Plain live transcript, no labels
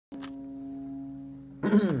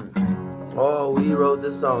Oh, we wrote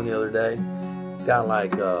this song the other day. It's got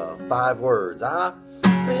like 5 words. I've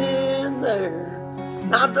been there,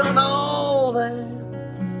 I've done all that.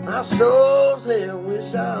 I sure as hell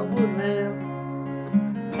wish I wouldn't have.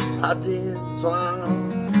 I did, so I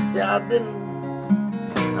say I didn't.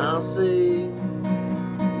 I'll say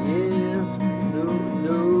yes, no.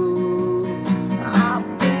 I've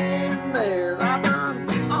been there, I've done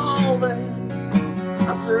all that.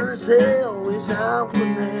 I sure as hell wish I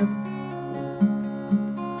wouldn't have.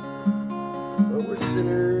 But we're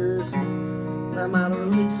sinners, and I'm not a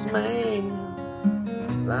religious man.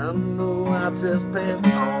 But I know I trespassed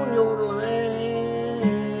on your land.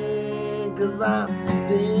 'Cause I've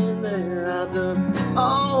been there, I've done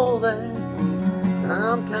all that.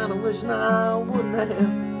 I'm kinda wishing I wouldn't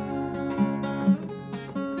have.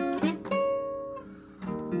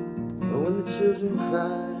 But when the children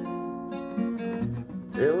cry,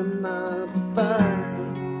 tell them not to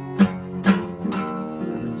fight.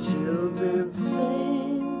 When the children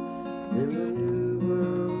sing, then the new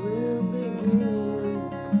world will begin.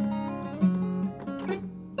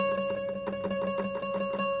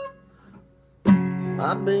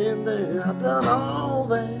 I've been there, I've done all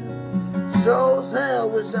that. Sure as hell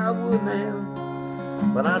wish I wouldn't have.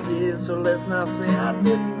 But I did, so let's not say I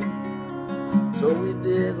didn't. So we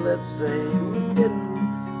did, let's say we didn't.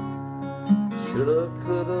 Shoulda,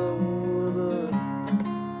 coulda, woulda.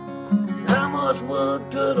 How much wood,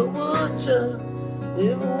 coulda, woodchuck?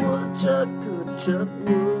 If a woodchuck could chuck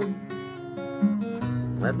wood,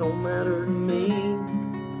 that don't matter to me.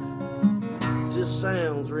 Just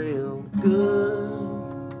sounds real good.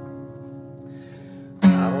 I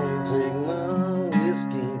don't take my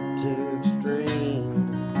whiskey to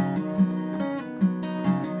extremes.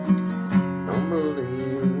 I'm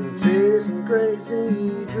believing, chasing crazy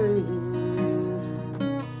dreams.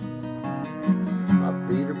 My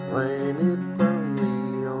feet are planted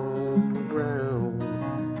firmly on the ground.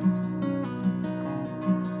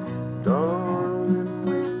 Darling,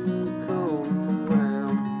 when you come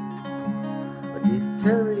around, I get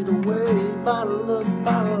carried away by the look,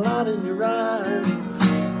 by the light in your eyes.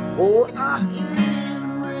 Oh, I even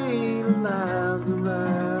realize the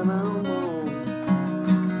right I'm on.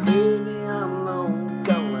 Baby, I'm long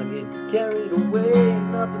gone. I get carried away,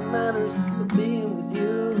 nothing matters but being with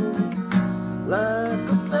you. Like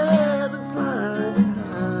a feather flying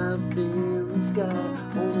high up in the sky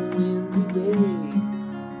on a windy day,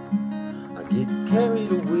 I get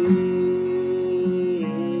carried away.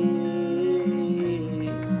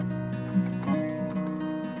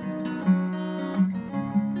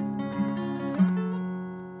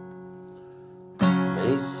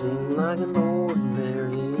 May seem like an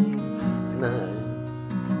ordinary night.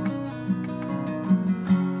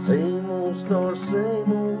 Same old star,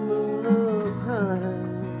 same old moon up high.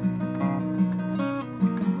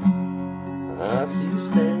 I see you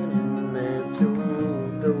standing at your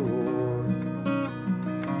door.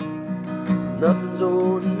 Nothing's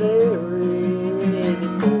ordinary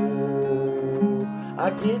anymore. I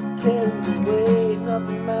get carried away,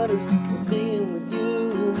 nothing matters but being with you.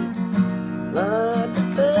 Like a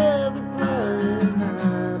feather flying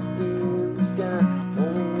high up in the sky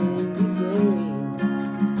on a windy day,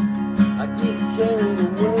 I get carried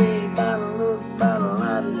away by the look, by the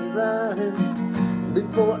light in your eyes.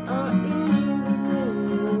 Before I